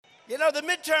You know, the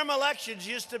midterm elections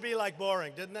used to be like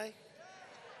boring, didn't they?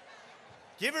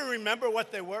 Do you even remember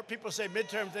what they were? People say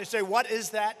midterms, they say, what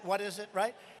is that? What is it,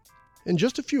 right? In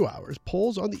just a few hours,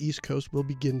 polls on the East Coast will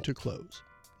begin to close.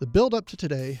 The build-up to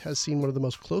today has seen one of the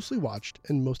most closely watched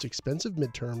and most expensive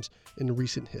midterms in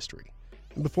recent history.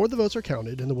 And before the votes are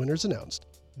counted and the winners announced,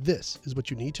 this is what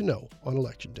you need to know on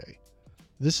Election Day.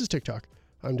 This is TikTok.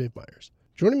 I'm Dave Myers.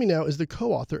 Joining me now is the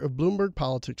co-author of Bloomberg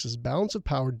Politics' Balance of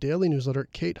Power daily newsletter,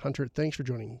 Kate Hunter. Thanks for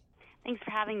joining me. Thanks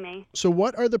for having me. So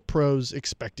what are the pros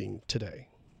expecting today?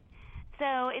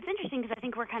 So it's interesting because I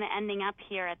think we're kind of ending up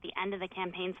here at the end of the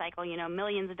campaign cycle. You know,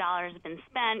 millions of dollars have been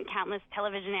spent, countless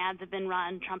television ads have been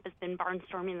run, Trump has been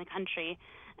barnstorming the country.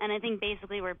 And I think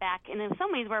basically we're back in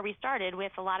some ways where we started,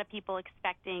 with a lot of people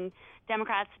expecting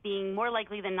Democrats being more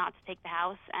likely than not to take the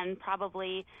House and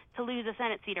probably to lose a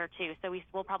Senate seat or two. So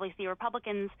we'll probably see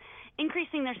Republicans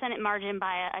increasing their Senate margin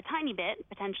by a tiny bit,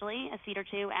 potentially a seat or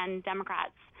two, and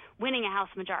Democrats winning a House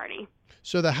majority.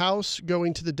 So the House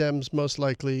going to the Dems most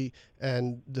likely,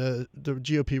 and the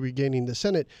GOP regaining the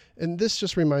Senate. And this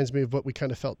just reminds me of what we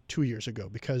kind of felt 2 years ago,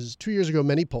 because 2 years ago,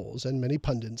 many polls and many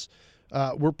pundits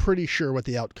were pretty sure what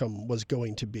the outcome was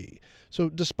going to be. So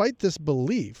despite this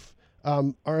belief,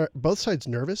 are both sides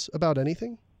nervous about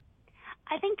anything?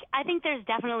 I think there's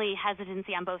definitely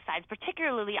hesitancy on both sides,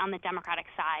 particularly on the Democratic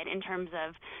side, in terms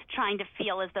of trying to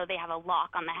feel as though they have a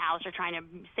lock on the House, or trying to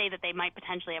say that they might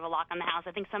potentially have a lock on the House.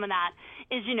 I think some of that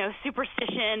is,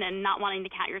 superstition and not wanting to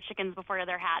count your chickens before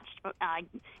they're hatched,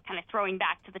 kind of throwing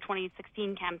back to the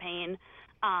 2016 campaign.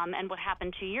 And what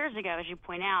happened 2 years ago, as you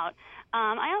point out.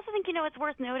 I also think, it's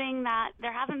worth noting that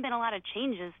there haven't been a lot of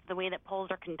changes to the way that polls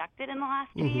are conducted in the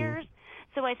last 2 years.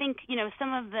 So I think,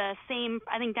 some of the same,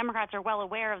 I think Democrats are well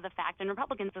aware of the fact, and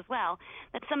Republicans as well,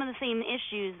 that some of the same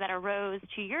issues that arose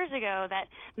 2 years ago that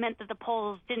meant that the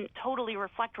polls didn't totally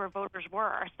reflect where voters were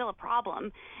are still a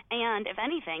problem. And if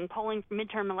anything, polling for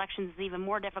midterm elections is even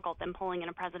more difficult than polling in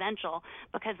a presidential,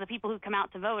 because the people who come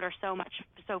out to vote are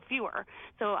so fewer.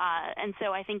 So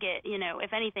I think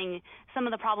if anything, some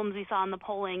of the problems we saw in the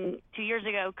polling 2 years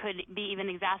ago could be even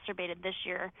exacerbated this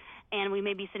year. And we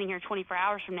may be sitting here 24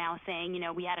 hours from now saying,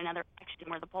 we had another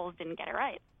election where the polls didn't get it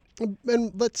right.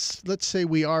 And let's say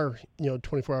we are,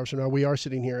 24 hours from now, we are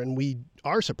sitting here and we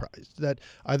are surprised that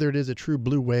either it is a true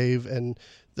blue wave and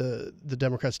the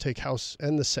Democrats take House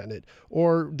and the Senate,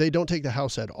 or they don't take the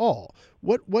House at all.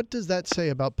 What does that say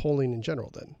about polling in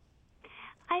general then?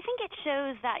 I think it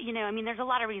shows that, there's a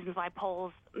lot of reasons why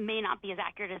polls may not be as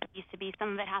accurate as it used to be.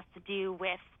 Some of it has to do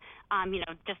with,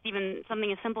 just even something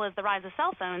as simple as the rise of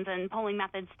cell phones, and polling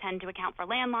methods tend to account for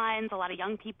landlines. A lot of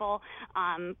young people,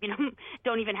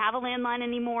 don't even have a landline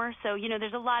anymore. So,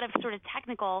 there's a lot of sort of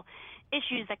technical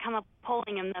issues that come up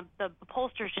polling, and the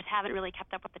pollsters just haven't really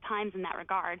kept up with the times in that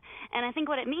regard. And I think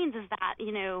what it means is that,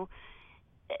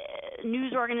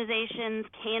 news organizations,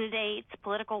 candidates,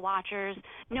 political watchers,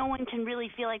 no one can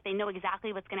really feel like they know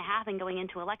exactly what's going to happen going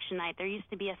into election night. There used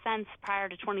to be a sense prior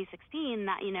to 2016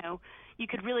 that, you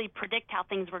could really predict how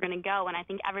things were going to go. And I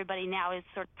think everybody now is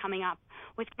sort of coming up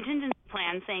with contingency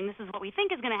plans, saying this is what we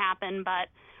think is going to happen, but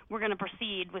we're going to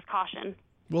proceed with caution.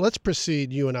 Well, let's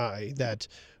proceed, you and I, that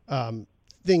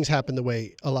things happen the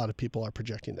way a lot of people are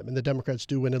projecting them, and the Democrats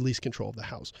do win at least control of the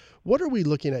House. What are we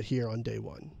looking at here on day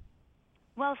one?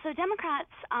 Well, so Democrats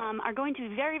are going to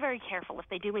be very, very careful, if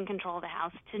they do win control of the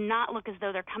House, to not look as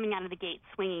though they're coming out of the gate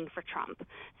swinging for Trump.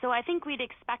 So I think we'd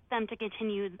expect them to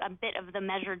continue a bit of the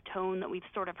measured tone that we've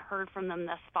sort of heard from them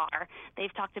thus far.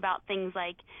 They've talked about things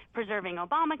like preserving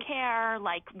Obamacare,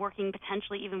 like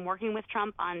potentially even working with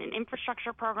Trump on an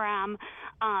infrastructure program.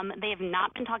 They have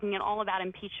not been talking at all about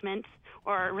impeachment,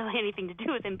 or really anything to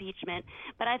do with impeachment.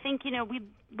 But I think, we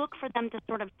look for them to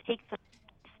sort of take some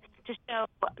to show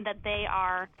that they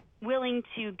are willing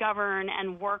to govern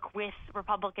and work with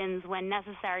Republicans when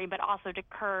necessary, but also to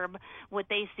curb what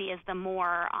they see as the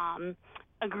more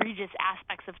egregious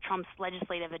aspects of Trump's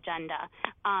legislative agenda.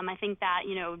 I think that,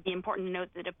 it would be important to note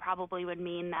that it probably would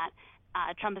mean that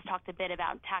Trump has talked a bit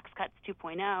about tax cuts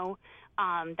 2.0.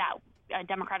 That a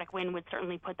Democratic win would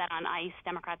certainly put that on ice.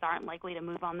 Democrats aren't likely to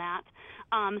move on that.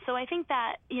 So I think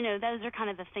that, those are kind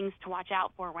of the things to watch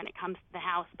out for when it comes to the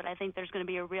House. But I think there's going to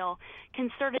be a real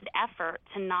concerted effort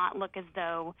to not look as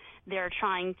though they're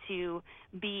trying to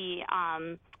be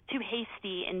too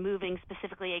hasty in moving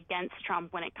specifically against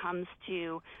Trump when it comes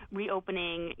to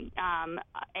reopening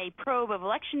a probe of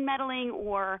election meddling,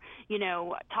 or,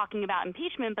 talking about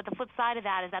impeachment. But the flip side of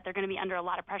that is that they're going to be under a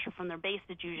lot of pressure from their base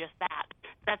to do just that.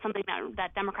 That's something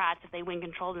that Democrats, if they win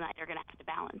control tonight, are going to have to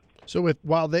balance. So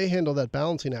while they handle that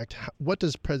balancing act, what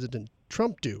does President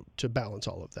Trump do to balance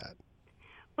all of that?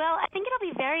 Well, I think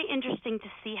it'll be very interesting to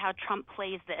see how Trump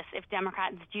plays this if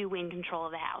Democrats do win control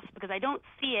of the House, because I don't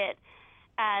see it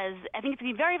as, I think it's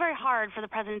going to be very, very hard for the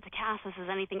president to cast this as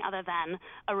anything other than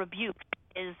a rebuke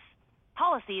of his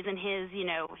policies and his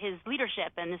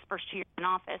leadership and his first 2 years in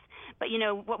office. But,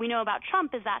 what we know about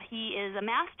Trump is that he is a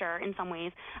master in some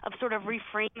ways of sort of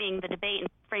reframing the debate and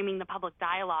framing the public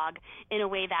dialogue in a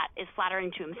way that is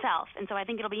flattering to himself. And so I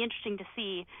think it'll be interesting to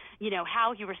see,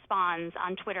 how he responds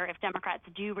on Twitter if Democrats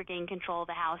do regain control of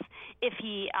the House, if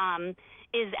he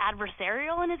is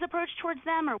adversarial in his approach towards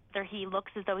them, or whether he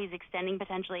looks as though he's extending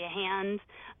potentially a hand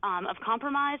of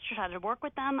compromise to try to work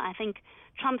with them. I think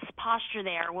Trump's posture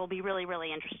there will be really,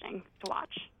 really interesting to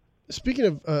watch. Speaking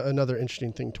of another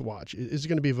interesting thing to watch is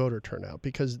going to be voter turnout,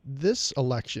 because this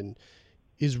election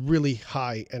is really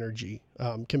high energy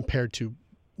compared to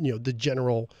the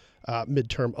general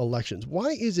midterm elections.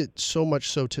 Why is it so much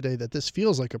so today that this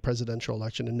feels like a presidential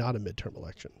election and not a midterm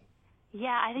election?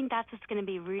 Yeah, I think that's what's going to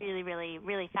be really, really,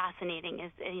 really fascinating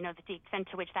is, the extent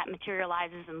to which that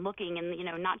materializes and looking and,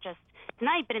 not just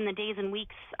tonight, but in the days and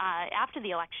weeks after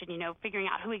the election, figuring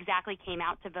out who exactly came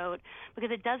out to vote, because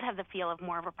it does have the feel of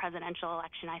more of a presidential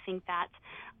election. I think that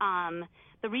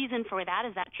the reason for that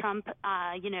is that Trump,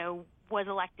 was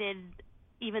elected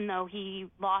even though he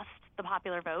lost the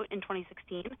popular vote in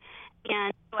 2016.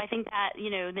 And so I think that,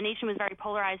 the nation was very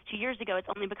polarized 2 years ago. It's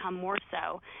only become more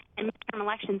so. And midterm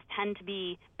elections tend to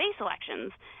be base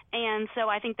elections. And so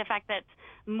I think the fact that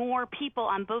more people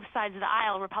on both sides of the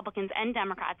aisle, Republicans and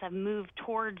Democrats, have moved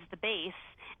towards the base,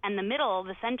 and the middle,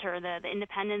 the center, the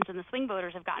independents and the swing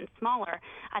voters have gotten smaller,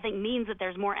 I think means that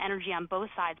there's more energy on both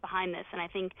sides behind this. And I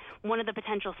think one of the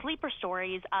potential sleeper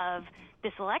stories of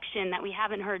this election that we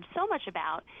haven't heard so much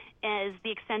about is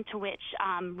the extent to which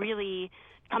really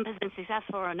Trump has been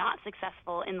successful or not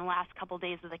successful in the last couple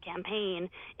days of the campaign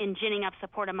in ginning up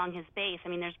support among his base. I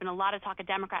mean, there's been a lot of talk of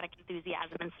Democratic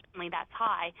enthusiasm, and certainly that's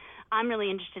high. I'm really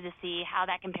interested to see how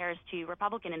that compares to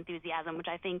Republican enthusiasm, which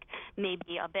I think may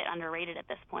be a bit underrated at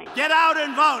this point. Get out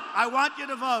and vote. I want you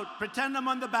to vote. Pretend I'm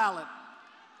on the ballot.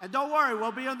 And don't worry,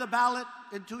 we'll be on the ballot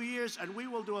in 2 years, and we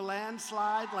will do a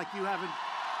landslide like you wouldn't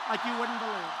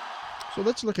believe. So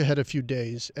let's look ahead a few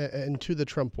days and to the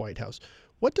Trump White House.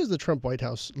 What does the Trump White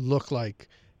House look like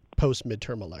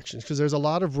post-midterm elections? Because there's a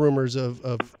lot of rumors of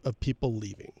people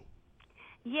leaving.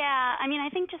 Yeah, I mean, I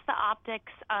think just the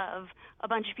optics of a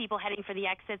bunch of people heading for the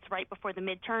exits right before the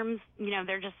midterms,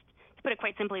 they're just, to put it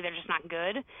quite simply, they're just not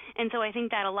good. And so I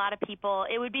think that a lot of people,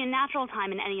 it would be a natural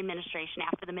time in any administration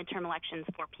after the midterm elections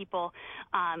for people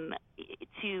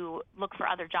to look for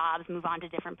other jobs, move on to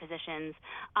different positions.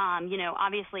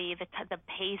 Obviously the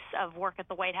pace of work at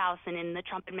the White House and in the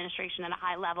Trump administration at a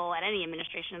high level, at any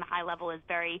administration at a high level, is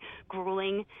very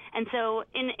grueling. And so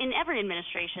in every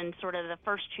administration, sort of the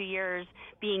first 2 years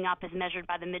being up is measured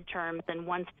by the midterms, and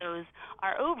once those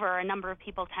are over, a number of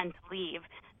people tend to leave.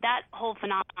 That whole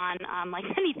phenomenon, like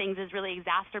many things, is really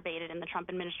exacerbated in the Trump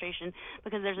administration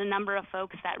because there's a number of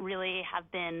folks that really have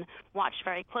been watched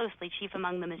very closely. Chief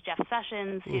among them is Jeff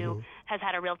Sessions, who has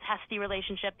had a real testy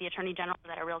relationship. The Attorney General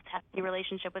has had a real testy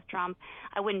relationship with Trump.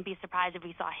 I wouldn't be surprised if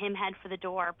we saw him head for the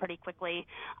door pretty quickly.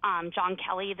 John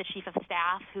Kelly, the Chief of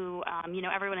Staff, who,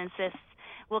 everyone insists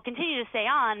will continue to stay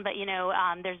on, but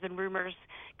there's been rumors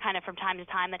kind of from time to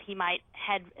time that he might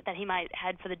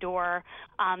head for the door.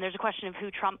 There's a question of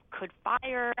who Trump could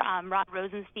fire. Rod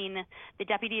Rosenstein, the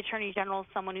Deputy Attorney General,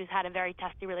 someone who's had a very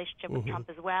testy relationship with Trump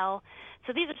as well.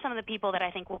 So these are some of the people that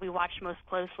I think will be watched most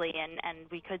closely, and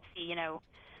we could see,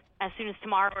 as soon as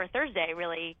tomorrow or Thursday,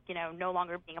 really, no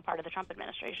longer being a part of the Trump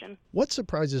administration. What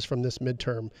surprises from this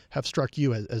midterm have struck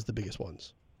you as the biggest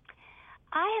ones?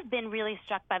 I have been really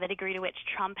struck by the degree to which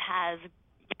Trump has,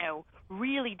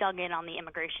 really dug in on the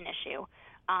immigration issue.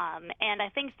 And I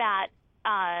think that,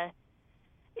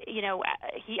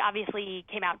 he obviously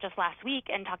came out just last week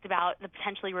and talked about the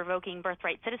potentially revoking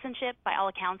birthright citizenship. By all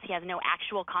accounts, he has no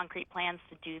actual concrete plans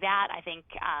to do that. I think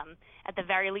at the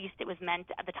very least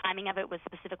the timing of it was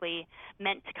specifically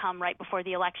meant to come right before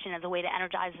the election as a way to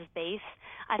energize his base.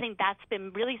 I think that's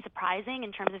been really surprising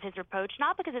in terms of his approach,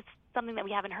 not because it's something that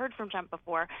we haven't heard from Trump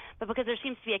before, but because there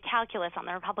seems to be a calculus on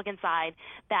the Republican side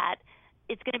that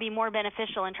it's going to be more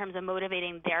beneficial in terms of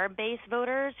motivating their base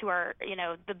voters who are,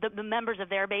 the members of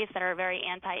their base that are very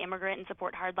anti-immigrant and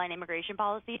support hardline immigration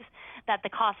policies, that the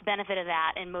cost-benefit of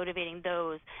that and motivating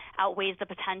those outweighs the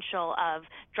potential of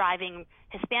driving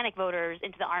Hispanic voters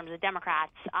into the arms of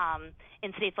Democrats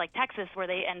in states like Texas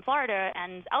and Florida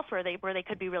and elsewhere where they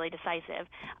could be really decisive.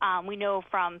 We know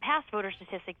from past voter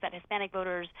statistics that Hispanic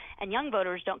voters and young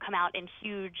voters don't come out in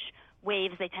huge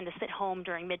waves. They tend to sit home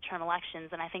during midterm elections,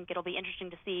 and I think it'll be interesting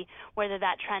to see whether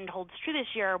that trend holds true this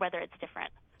year or whether it's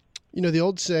different. You know, the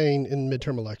old saying in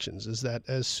midterm elections is that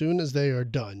as soon as they are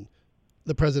done,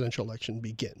 the presidential election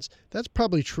begins. That's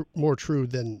probably more true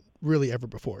than really ever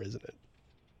before, isn't it?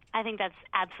 I think that's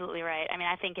absolutely right. I mean,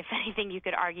 I think if anything, you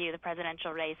could argue the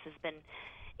presidential race has been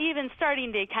even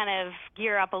starting to kind of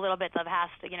gear up a little bit the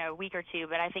past, week or two.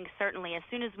 But I think certainly as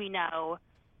soon as we know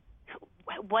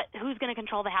who's going to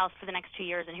control the House for the next 2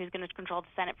 years and who's going to control the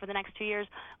Senate for the next 2 years,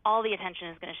 all the attention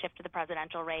is going to shift to the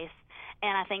presidential race.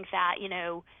 And I think that,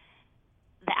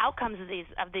 the outcomes of these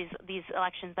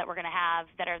elections that we're going to have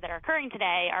that are occurring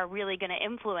today are really going to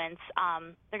influence.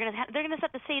 They're going to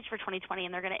set the stage for 2020,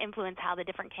 and they're going to influence how the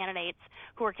different candidates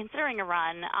who are considering a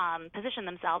run position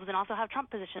themselves, and also how Trump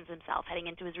positions himself heading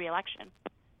into his reelection.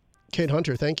 Kate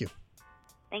Hunter, thank you.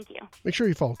 Thank you. Make sure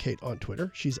you follow Kate on Twitter.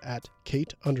 She's at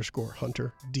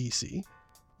Kate_HunterDC.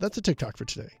 That's a TikTok for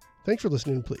today. Thanks for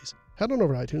listening, and please head on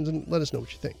over to iTunes and let us know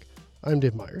what you think. I'm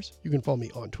Dave Myers. You can follow me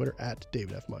on Twitter at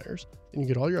David F. Myers, and you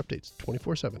get all your updates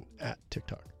 24/7 at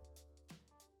TikTok.